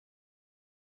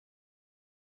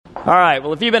All right,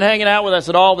 well, if you've been hanging out with us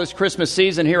at all this Christmas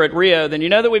season here at Rio, then you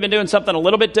know that we've been doing something a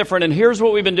little bit different, and here's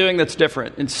what we've been doing that's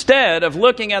different. Instead of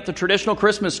looking at the traditional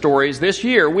Christmas stories this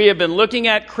year, we have been looking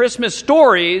at Christmas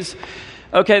stories,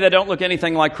 that don't look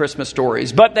anything like Christmas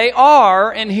stories, but they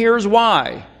are, and here's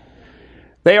why.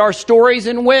 They are stories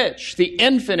in which the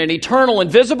infinite, eternal,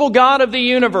 invisible God of the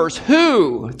universe,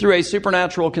 who, through a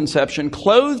supernatural conception,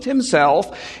 clothed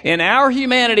himself in our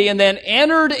humanity and then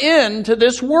entered into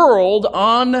this world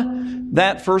on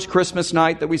that first Christmas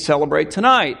night that we celebrate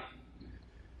tonight,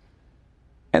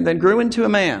 and then grew into a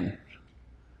man.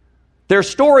 They're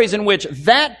stories in which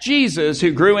that Jesus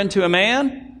who grew into a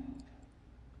man,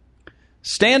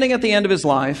 standing at the end of his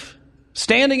life,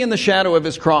 standing in the shadow of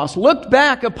his cross, looked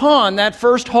back upon that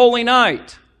first holy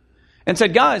night and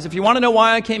said, guys, if you want to know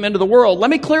why I came into the world, let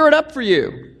me clear it up for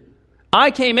you.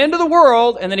 I came into the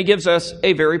world, and then he gives us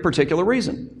a very particular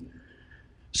reason.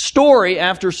 Story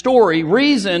after story,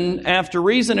 reason after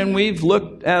reason, and we've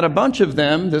looked at a bunch of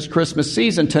them this Christmas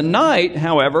season. Tonight,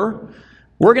 however,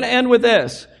 we're going to end with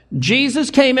this.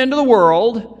 Jesus came into the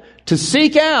world to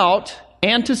seek out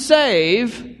and to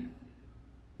save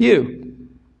you,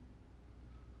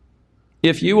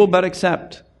 if you will but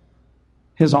accept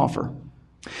his offer.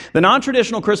 The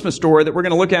non-traditional Christmas story that we're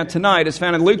going to look at tonight is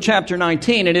found in Luke chapter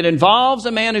 19, and it involves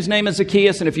a man whose name is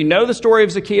Zacchaeus. And if you know the story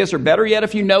of Zacchaeus, or better yet,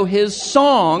 if you know his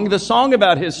song, the song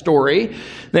about his story,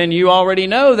 then you already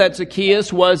know that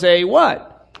Zacchaeus was a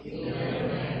what?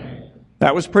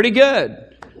 That was pretty good.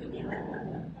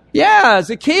 Yeah,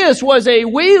 Zacchaeus was a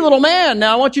wee little man.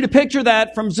 Now I want you to picture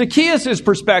that from Zacchaeus'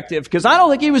 perspective, because I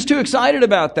don't think he was too excited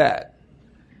about that.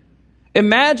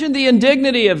 Imagine the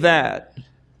indignity of that.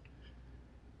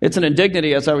 It's an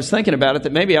indignity, as I was thinking about it,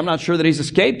 that maybe I'm not sure that he's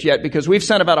escaped yet, because we've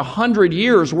sent about 100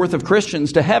 years worth of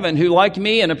Christians to heaven who, like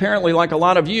me and apparently like a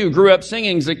lot of you, grew up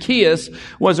singing Zacchaeus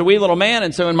was a wee little man.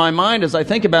 And so in my mind, as I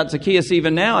think about Zacchaeus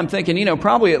even now, I'm thinking,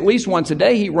 probably at least once a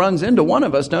day he runs into one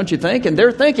of us, don't you think? And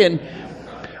they're thinking,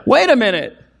 wait a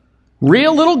minute,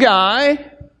 real little guy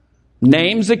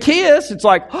named Zacchaeus. It's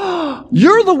like, oh,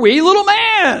 you're the wee little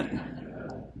man.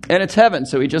 And it's heaven,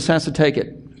 so he just has to take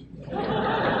it.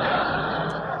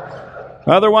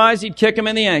 Otherwise, he'd kick him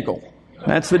in the ankle.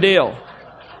 That's the deal.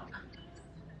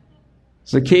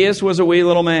 Zacchaeus was a wee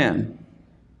little man.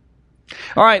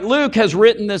 All right, Luke has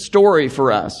written this story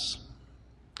for us.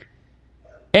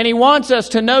 And he wants us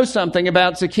to know something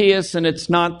about Zacchaeus, and it's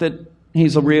not that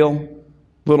he's a real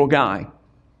little guy.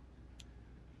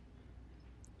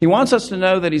 He wants us to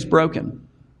know that he's broken.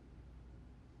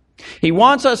 He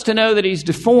wants us to know that he's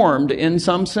deformed in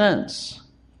some sense.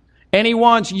 And he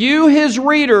wants you, his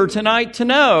reader, tonight to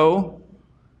know,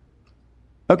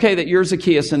 that you're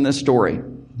Zacchaeus in this story.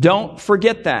 Don't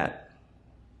forget that.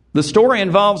 The story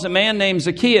involves a man named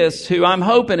Zacchaeus who, I'm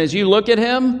hoping as you look at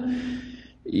him,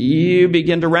 you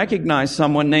begin to recognize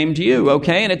someone named you,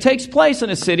 And it takes place in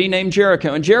a city named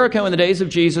Jericho. And Jericho in the days of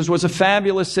Jesus was a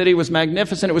fabulous city, was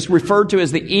magnificent. It was referred to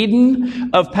as the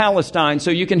Eden of Palestine.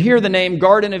 So you can hear the name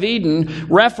Garden of Eden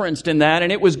referenced in that,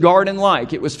 and it was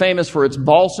garden-like. It was famous for its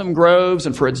balsam groves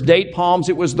and for its date palms.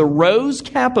 It was the rose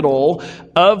capital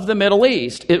of the Middle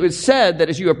East. It was said that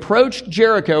as you approached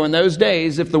Jericho in those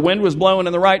days, if the wind was blowing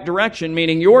in the right direction,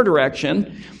 meaning your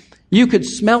direction, you could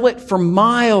smell it for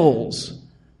miles.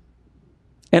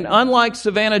 And unlike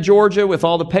Savannah, Georgia, with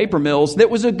all the paper mills, that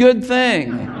was a good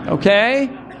thing,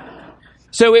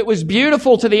 So it was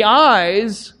beautiful to the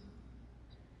eyes.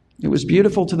 It was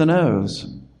beautiful to the nose.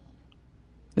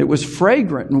 It was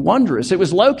fragrant and wondrous. It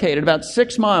was located about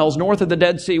 6 miles north of the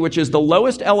Dead Sea, which is the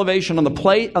lowest elevation on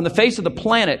the face of the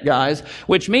planet, guys,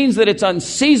 which means that it's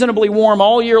unseasonably warm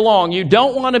all year long. You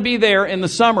don't want to be there in the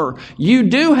summer. You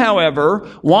do, however,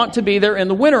 want to be there in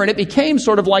the winter. And it became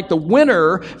sort of like the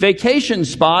winter vacation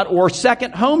spot or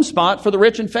second home spot for the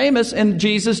rich and famous in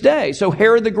Jesus' day. So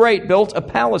Herod the Great built a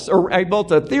palace, or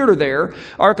built a theater there.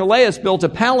 Archelaus built a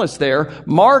palace there.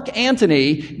 Mark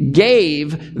Antony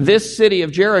gave this city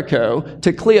of Jericho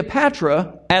to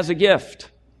Cleopatra as a gift.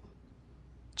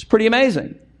 It's pretty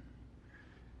amazing.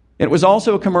 It was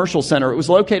also a commercial center. It was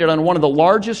located on one of the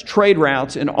largest trade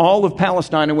routes in all of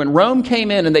Palestine. And when Rome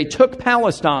came in and they took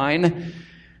Palestine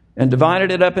and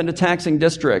divided it up into taxing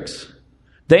districts,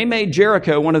 they made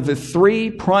Jericho one of the 3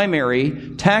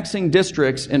 primary taxing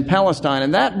districts in Palestine.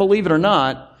 And that, believe it or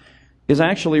not, is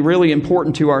actually really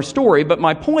important to our story. But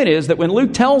my point is that when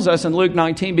Luke tells us in Luke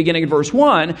 19, beginning at verse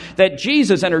 1, that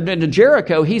Jesus entered into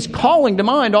Jericho, he's calling to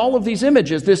mind all of these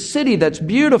images. This city that's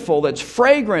beautiful, that's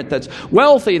fragrant, that's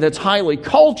wealthy, that's highly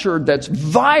cultured, that's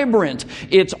vibrant.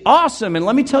 It's awesome. And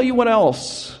let me tell you what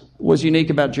else was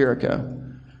unique about Jericho.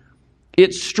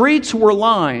 Its streets were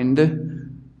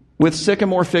lined with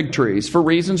sycamore fig trees for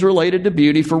reasons related to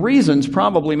beauty, for reasons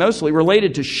probably mostly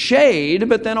related to shade,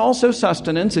 but then also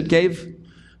sustenance. It gave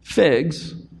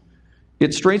figs.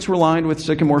 Its streets were lined with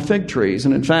sycamore fig trees.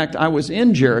 And in fact, I was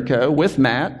in Jericho with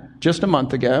Matt just a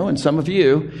month ago, and some of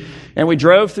you, and we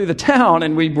drove through the town,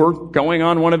 and we were going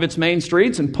on one of its main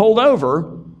streets and pulled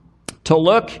over to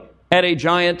look at a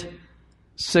giant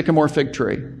sycamore fig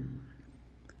tree.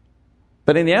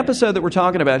 But in the episode that we're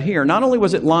talking about here, not only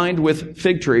was it lined with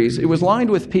fig trees, it was lined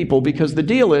with people, because the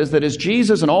deal is that as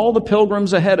Jesus and all the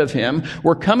pilgrims ahead of him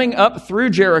were coming up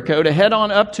through Jericho to head on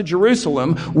up to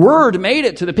Jerusalem, word made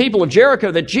it to the people of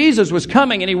Jericho that Jesus was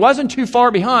coming and he wasn't too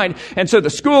far behind. And so the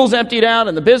schools emptied out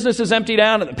and the businesses emptied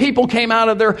out and the people came out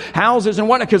of their houses and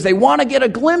whatnot because they want to get a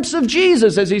glimpse of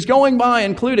Jesus as he's going by,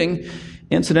 including,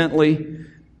 incidentally,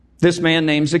 this man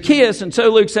named Zacchaeus. And so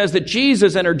Luke says that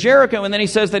Jesus entered Jericho, and then he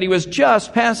says that he was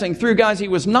just passing through. Guys, he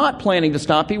was not planning to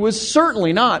stop. He was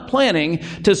certainly not planning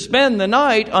to spend the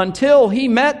night until he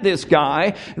met this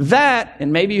guy that,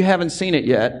 and maybe you haven't seen it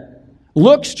yet,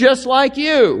 looks just like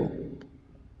you.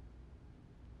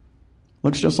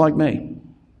 Looks just like me.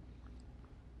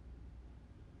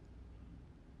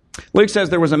 Luke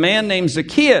says there was a man named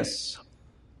Zacchaeus.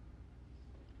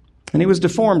 And he was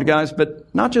deformed, guys,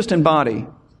 but not just in body.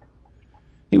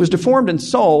 He was deformed in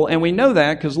soul, and we know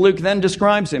that because Luke then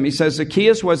describes him. He says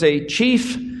Zacchaeus was a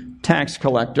chief tax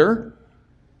collector,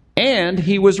 and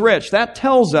he was rich. That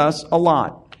tells us a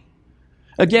lot.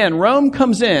 Again, Rome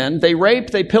comes in, they rape,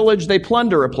 they pillage, they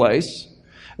plunder a place.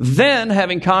 Then,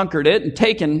 having conquered it and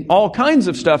taken all kinds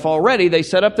of stuff already, they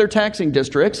set up their taxing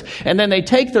districts, and then they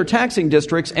take their taxing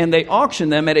districts and they auction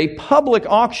them at a public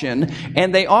auction,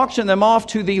 and they auction them off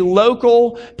to the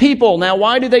local people. Now,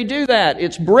 why do they do that?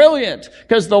 It's brilliant,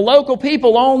 because the local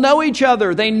people all know each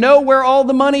other. They know where all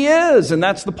the money is, and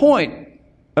that's the point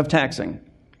of taxing.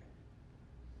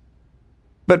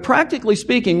 But practically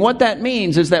speaking, what that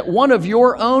means is that one of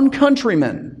your own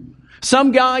countrymen,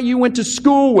 some guy you went to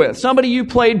school with, somebody you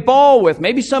played ball with,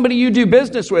 maybe somebody you do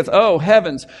business with, oh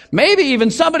heavens, maybe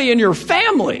even somebody in your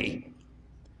family,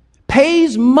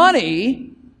 pays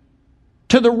money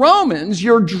to the Romans,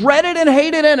 your dreaded and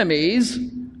hated enemies,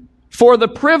 for the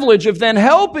privilege of then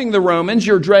helping the Romans,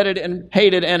 your dreaded and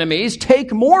hated enemies,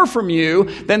 take more from you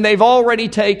than they've already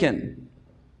taken.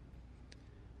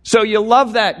 So you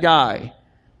love that guy,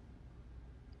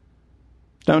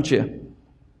 don't you?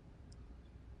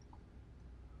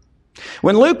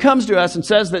 When Luke comes to us and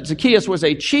says that Zacchaeus was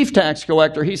a chief tax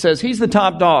collector, he says he's the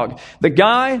top dog. The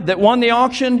guy that won the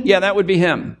auction, yeah, that would be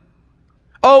him.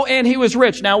 Oh, and he was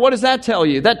rich. Now, what does that tell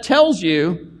you? That tells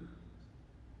you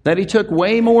that he took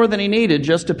way more than he needed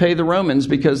just to pay the Romans,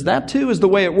 because that too is the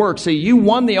way it works. See, you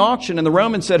won the auction and the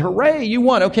Romans said, hooray, you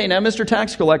won. Okay, now, Mr.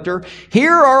 Tax Collector,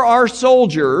 here are our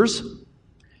soldiers.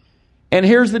 And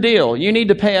here's the deal. You need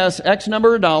to pay us X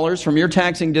number of dollars from your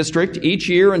taxing district each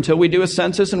year until we do a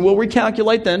census, and we'll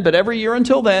recalculate then. But every year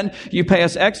until then, you pay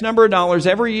us X number of dollars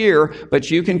every year, but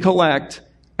you can collect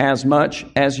as much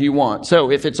as you want.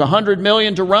 So if it's 100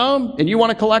 million to Rome and you want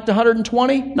to collect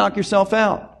 120, knock yourself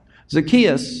out.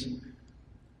 Zacchaeus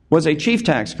was a chief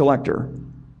tax collector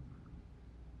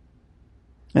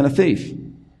and a thief,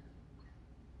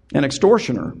 an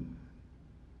extortioner.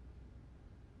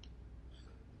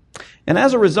 And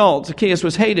as a result, Zacchaeus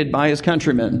was hated by his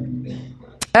countrymen.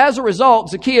 As a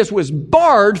result, Zacchaeus was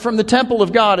barred from the temple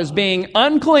of God as being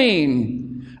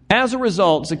unclean. As a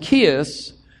result,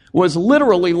 Zacchaeus was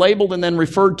literally labeled and then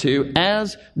referred to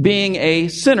as being a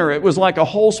sinner. It was like a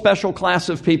whole special class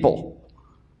of people.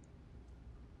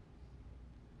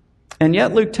 And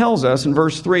yet Luke tells us in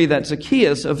verse 3 that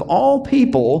Zacchaeus, of all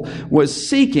people, was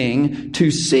seeking to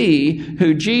see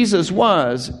who Jesus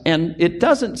was. And it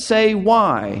doesn't say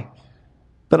why.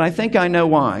 But I think I know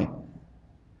why.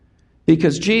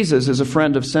 Because Jesus is a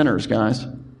friend of sinners, guys.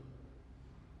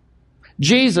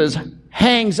 Jesus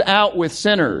hangs out with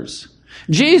sinners.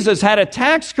 Jesus had a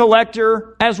tax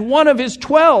collector as one of his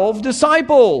 12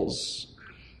 disciples.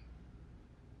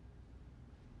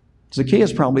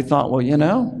 Zacchaeus probably thought, well, you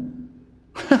know,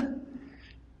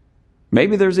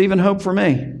 maybe there's even hope for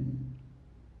me.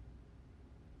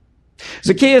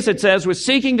 Zacchaeus, it says, was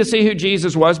seeking to see who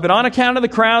Jesus was, but on account of the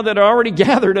crowd that had already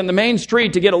gathered in the main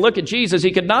street to get a look at Jesus,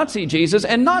 he could not see Jesus,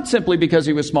 and not simply because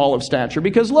he was small of stature.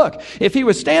 Because look, if he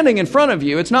was standing in front of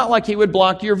you, it's not like he would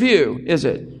block your view, is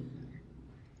it?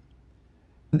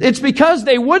 It's because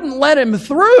they wouldn't let him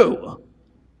through.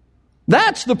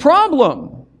 That's the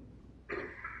problem.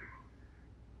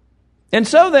 And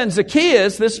so then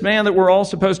Zacchaeus, this man that we're all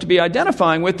supposed to be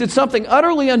identifying with, did something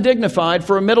utterly undignified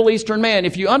for a Middle Eastern man.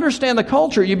 If you understand the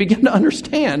culture, you begin to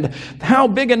understand how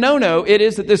big a no-no it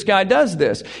is that this guy does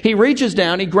this. He reaches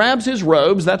down, he grabs his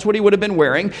robes, that's what he would have been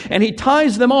wearing, and he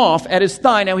ties them off at his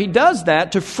thigh. Now he does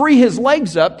that to free his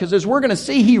legs up, because as we're going to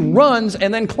see, he runs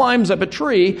and then climbs up a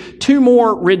tree. Two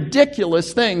more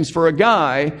ridiculous things for a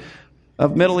guy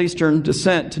of Middle Eastern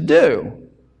descent to do.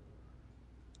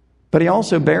 But he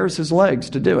also bares his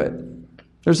legs to do it.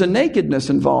 There's a nakedness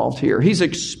involved here. He's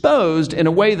exposed in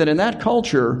a way that in that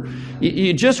culture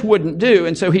you just wouldn't do.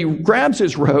 And so he grabs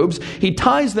his robes, he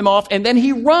ties them off, and then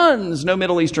he runs. No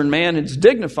Middle Eastern man is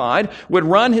dignified would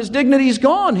run. His dignity's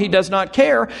gone. He does not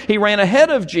care. He ran ahead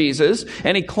of Jesus,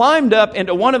 and he climbed up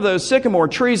into one of those sycamore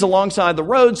trees alongside the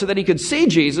road so that he could see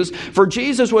Jesus, for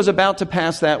Jesus was about to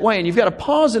pass that way. And you've got to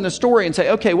pause in the story and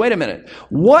say, okay, wait a minute.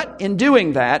 What in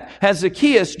doing that has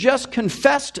Zacchaeus just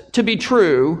confessed to be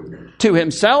true to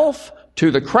himself, to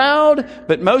the crowd,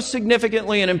 but most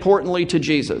significantly and importantly to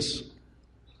Jesus?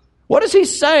 What is he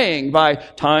saying by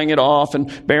tying it off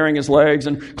and baring his legs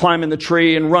and climbing the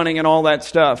tree and running and all that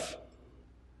stuff?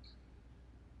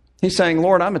 He's saying,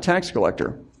 Lord, I'm a tax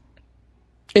collector.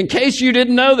 In case you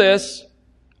didn't know this,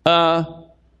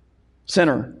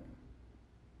 sinner.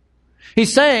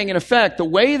 He's saying, in effect, the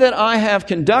way that I have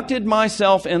conducted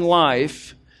myself in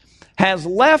life has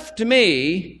left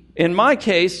me, in my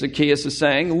case, Zacchaeus is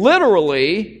saying,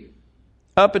 literally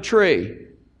up a tree.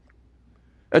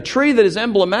 A tree that is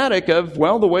emblematic of,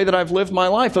 well, the way that I've lived my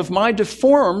life, of my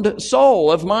deformed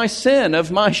soul, of my sin,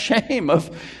 of my shame,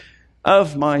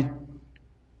 of my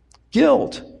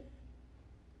guilt.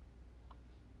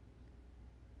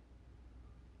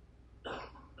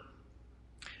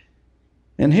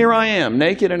 And here I am,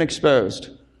 naked and exposed,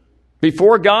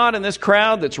 before God and this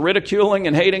crowd that's ridiculing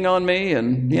and hating on me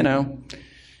and,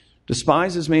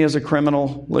 despises me as a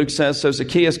criminal. Luke says, so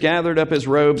Zacchaeus gathered up his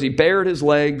robes, he bared his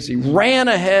legs, he ran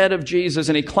ahead of Jesus,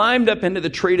 and he climbed up into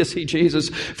the tree to see Jesus,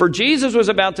 for Jesus was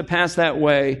about to pass that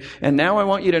way. And now I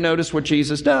want you to notice what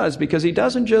Jesus does, because he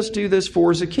doesn't just do this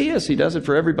for Zacchaeus, he does it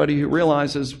for everybody who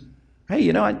realizes, hey,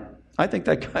 I think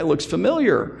that guy looks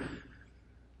familiar.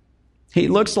 He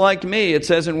looks like me. It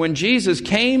says, and when Jesus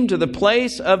came to the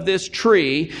place of this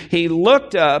tree, he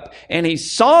looked up and he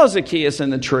saw Zacchaeus in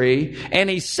the tree, and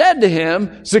he said to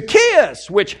him, Zacchaeus,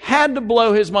 which had to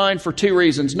blow his mind for two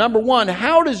reasons. Number one,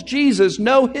 how does Jesus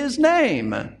know his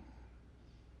name?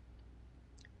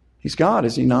 He's God,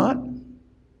 is he not?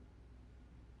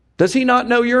 Does he not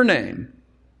know your name?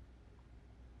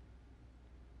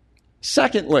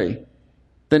 Secondly,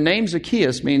 the name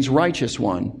Zacchaeus means righteous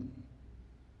one.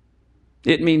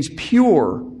 It means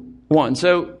pure one.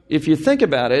 So if you think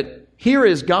about it, here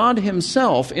is God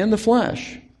himself in the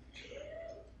flesh,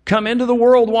 come into the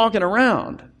world walking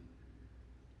around,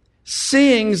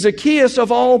 seeing Zacchaeus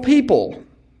of all people,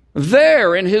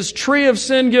 there in his tree of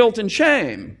sin, guilt, and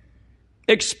shame,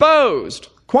 exposed,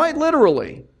 quite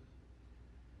literally.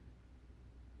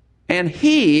 And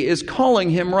he is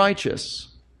calling him righteous.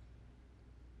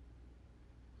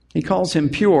 He calls him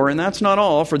pure, and that's not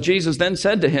all, for Jesus then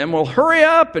said to him, well, hurry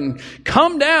up and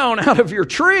come down out of your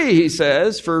tree, he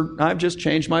says, for I've just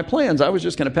changed my plans. I was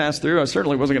just going to pass through. I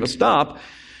certainly wasn't going to stop.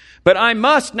 But I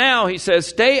must now, he says,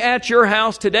 stay at your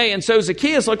house today. And so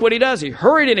Zacchaeus, look what he does. He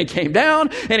hurried and he came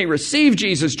down and he received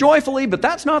Jesus joyfully. But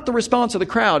that's not the response of the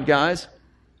crowd, guys.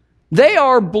 They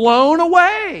are blown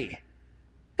away.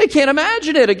 They can't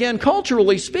imagine it, again,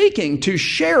 culturally speaking. To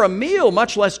share a meal,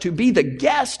 much less to be the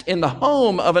guest in the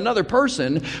home of another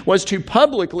person, was to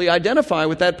publicly identify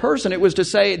with that person. It was to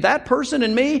say, that person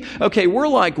and me, okay, we're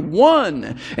like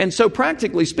one. And so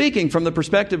practically speaking, from the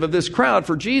perspective of this crowd,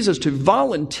 for Jesus to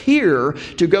volunteer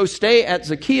to go stay at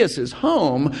Zacchaeus'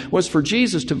 home was for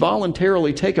Jesus to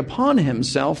voluntarily take upon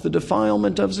himself the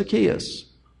defilement of Zacchaeus.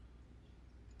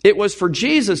 It was for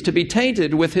Jesus to be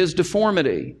tainted with his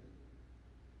deformity,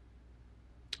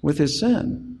 with his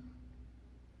sin.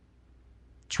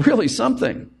 It's really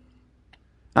something.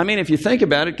 I mean, if you think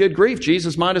about it, good grief,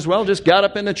 Jesus might as well just got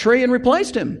up in the tree and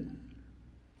replaced him.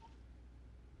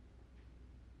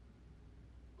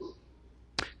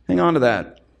 Hang on to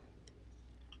that.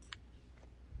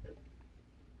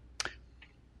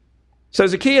 So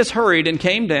Zacchaeus hurried and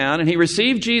came down, and he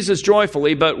received Jesus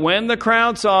joyfully. But when the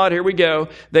crowd saw it, here we go,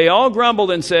 they all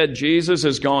grumbled and said, Jesus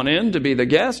has gone in to be the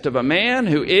guest of a man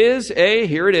who is a,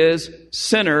 here it is,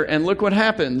 sinner. And look what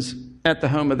happens at the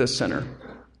home of this sinner.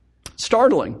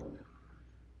 Startling.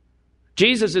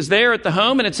 Jesus is there at the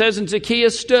home, and it says, and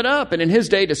Zacchaeus stood up. And in his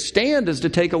day, to stand is to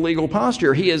take a legal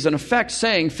posture. He is in effect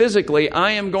saying physically,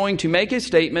 I am going to make a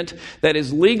statement that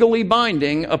is legally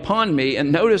binding upon me.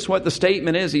 And notice what the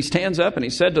statement is. He stands up and he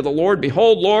said to the Lord,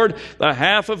 behold, Lord, the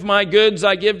half of my goods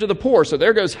I give to the poor. So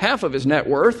there goes half of his net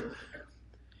worth.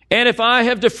 And if I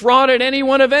have defrauded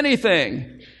anyone of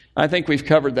anything, I think we've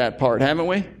covered that part, haven't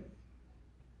we?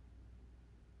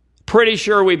 Pretty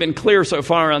sure we've been clear so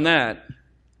far on that.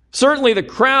 Certainly the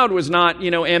crowd was not,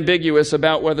 ambiguous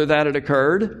about whether that had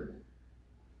occurred.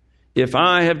 If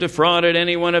I have defrauded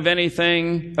anyone of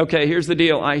anything, okay, here's the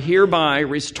deal. I hereby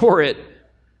restore it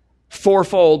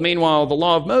fourfold. Meanwhile, the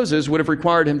law of Moses would have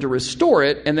required him to restore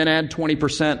it and then add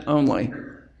 20% only.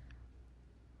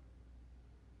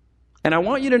 And I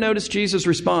want you to notice Jesus'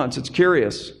 response. It's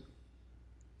curious.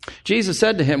 Jesus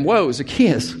said to him, whoa,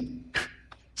 Zacchaeus,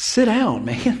 sit down,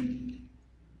 man.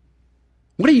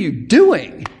 What are you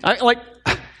doing?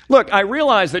 Look, I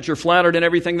realize that you're flattered in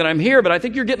everything that I'm here, but I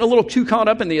think you're getting a little too caught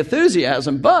up in the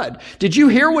enthusiasm. Bud, did you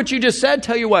hear what you just said?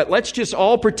 Tell you what, let's just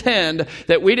all pretend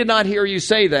that we did not hear you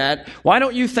say that. Why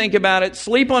don't you think about it,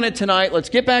 sleep on it tonight, let's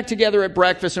get back together at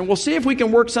breakfast, and we'll see if we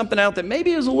can work something out that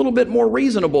maybe is a little bit more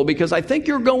reasonable, because I think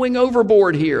you're going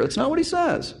overboard here. That's not what he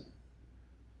says.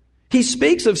 He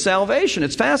speaks of salvation.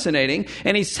 It's fascinating.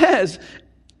 And he says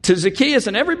to Zacchaeus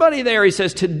and everybody there, he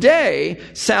says, today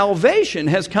salvation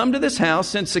has come to this house,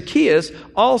 since Zacchaeus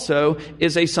also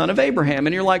is a son of Abraham.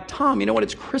 And you're like, Tom, you know what?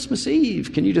 It's Christmas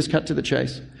Eve. Can you just cut to the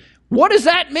chase? What does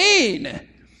that mean?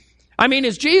 I mean,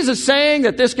 is Jesus saying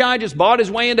that this guy just bought his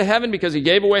way into heaven because he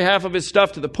gave away half of his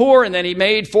stuff to the poor and then he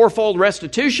made fourfold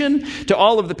restitution to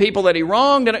all of the people that he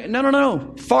wronged?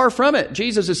 No. Far from it.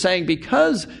 Jesus is saying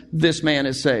because this man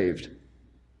is saved,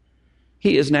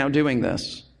 he is now doing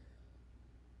this.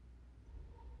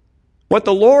 What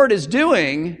the Lord is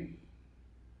doing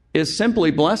is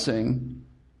simply blessing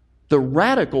the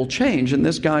radical change in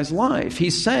this guy's life.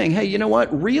 He's saying, hey, you know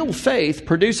what? Real faith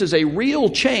produces a real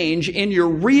change in your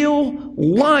real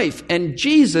life. And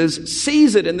Jesus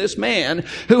sees it in this man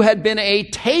who had been a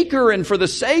taker, and for the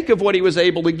sake of what he was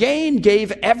able to gain,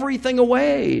 gave everything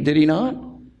away. Did he not?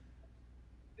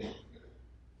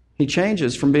 He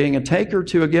changes from being a taker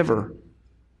to a giver.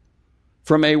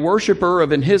 From a worshiper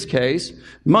of, in his case,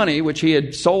 money, which he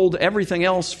had sold everything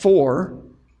else for,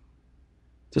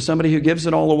 to somebody who gives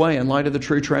it all away in light of the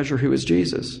true treasure who is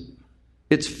Jesus.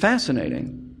 It's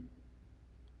fascinating.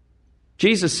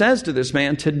 Jesus says to this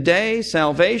man, today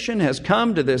salvation has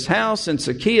come to this house, since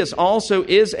Zacchaeus also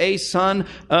is a son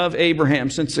of Abraham,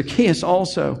 since Zacchaeus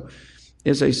also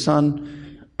is a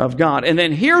son of God. And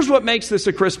then here's what makes this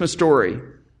a Christmas story.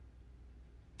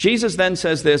 Jesus then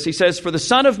says this. He says, for the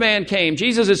Son of Man came.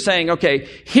 Jesus is saying, okay,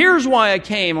 here's why I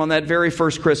came on that very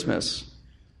first Christmas.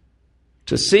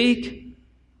 To seek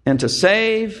and to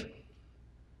save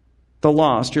the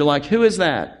lost. You're like, who is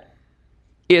that?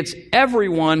 It's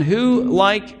everyone who,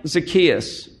 like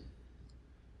Zacchaeus,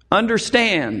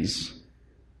 understands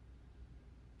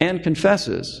and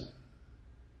confesses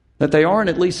that they are in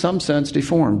at least some sense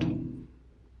deformed,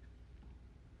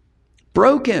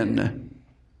 broken,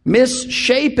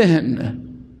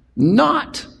 misshapen,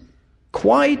 not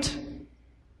quite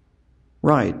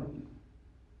right.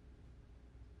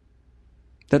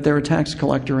 That they're a tax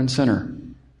collector and sinner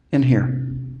in here.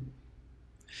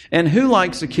 And who,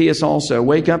 like Zacchaeus also,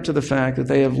 wake up to the fact that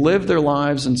they have lived their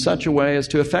lives in such a way as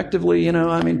to effectively,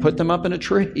 put them up in a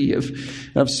tree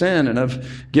of sin and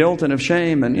of guilt and of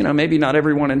shame. And, maybe not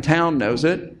everyone in town knows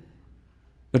it,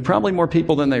 but probably more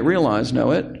people than they realize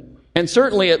know it. And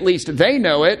certainly at least they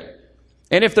know it.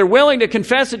 And if they're willing to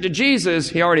confess it to Jesus,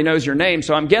 he already knows your name,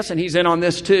 so I'm guessing he's in on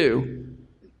this too.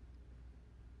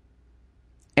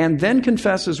 And then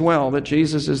confess as well that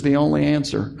Jesus is the only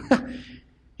answer.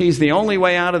 He's the only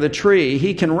way out of the tree.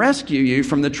 He can rescue you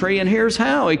from the tree, and here's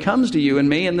how. He comes to you and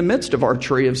me in the midst of our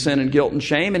tree of sin and guilt and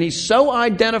shame, and he so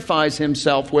identifies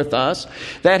himself with us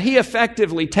that he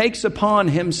effectively takes upon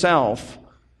himself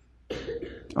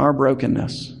our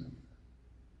brokenness.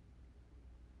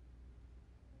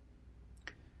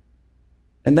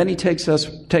 And then he takes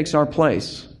our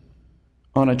place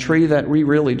on a tree that we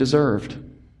really deserved.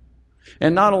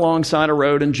 And not alongside a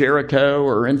road in Jericho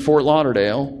or in Fort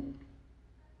Lauderdale,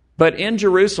 but in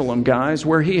Jerusalem, guys,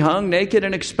 where he hung naked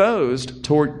and exposed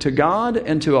to God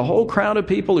and to a whole crowd of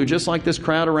people who, just like this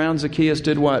crowd around Zacchaeus,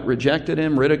 did what? Rejected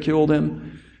him, ridiculed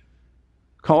him,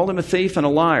 called him a thief and a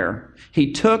liar.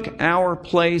 He took our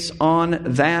place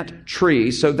on that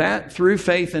tree so that through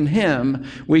faith in him,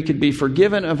 we could be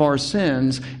forgiven of our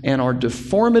sins and our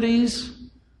deformities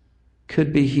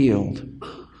could be healed.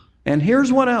 And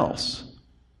here's what else.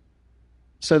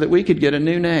 so that we could get a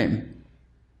new name.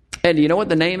 And you know what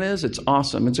the name is? It's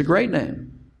awesome. It's a great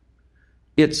name.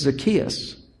 It's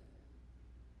Zacchaeus.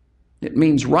 It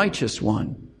means righteous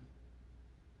one.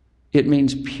 It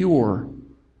means pure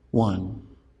one.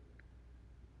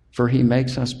 For he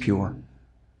makes us pure.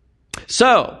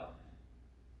 So,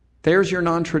 there's your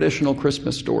non-traditional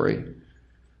Christmas story.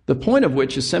 The point of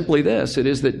which is simply this. It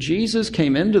is that Jesus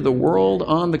came into the world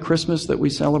on the Christmas that we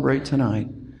celebrate tonight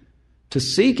to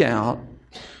seek out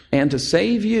and to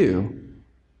save you,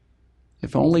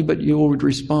 if only but you would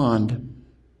respond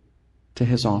to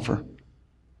his offer.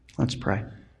 Let's pray.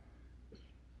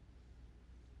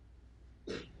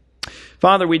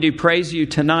 Father, we do praise you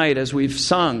tonight as we've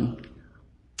sung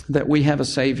that we have a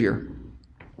Savior.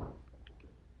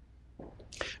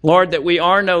 Lord, that we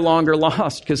are no longer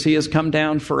lost because he has come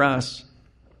down for us.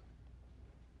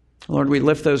 Lord, we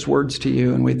lift those words to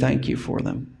you and we thank you for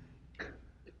them.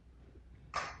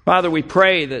 Father, we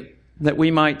pray that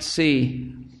we might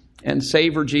see and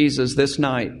savor Jesus this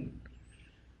night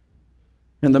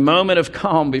in the moment of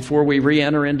calm before we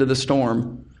re-enter into the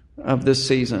storm of this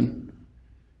season.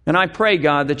 And I pray,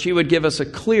 God, that you would give us a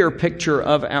clear picture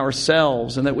of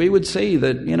ourselves and that we would see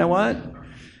that, you know what?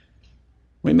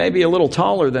 We may be a little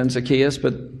taller than Zacchaeus,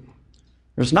 but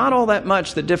there's not all that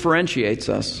much that differentiates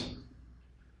us.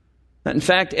 That in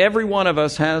fact, every one of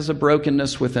us has a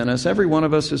brokenness within us. Every one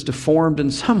of us is deformed in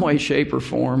some way, shape, or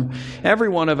form. Every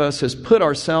one of us has put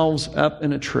ourselves up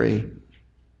in a tree.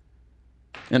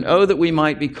 And oh, that we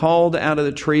might be called out of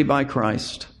the tree by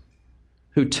Christ,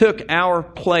 who took our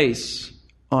place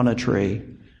on a tree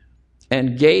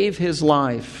and gave his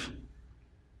life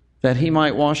that he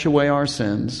might wash away our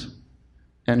sins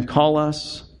and call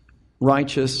us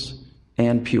righteous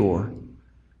and pure.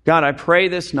 God, I pray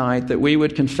this night that we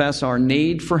would confess our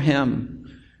need for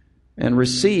him and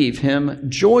receive him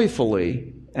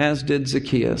joyfully, as did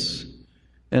Zacchaeus,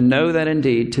 and know that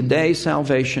indeed today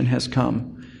salvation has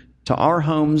come to our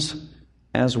homes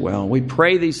as well. We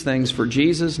pray these things for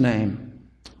Jesus' name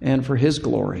and for his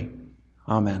glory.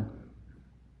 Amen.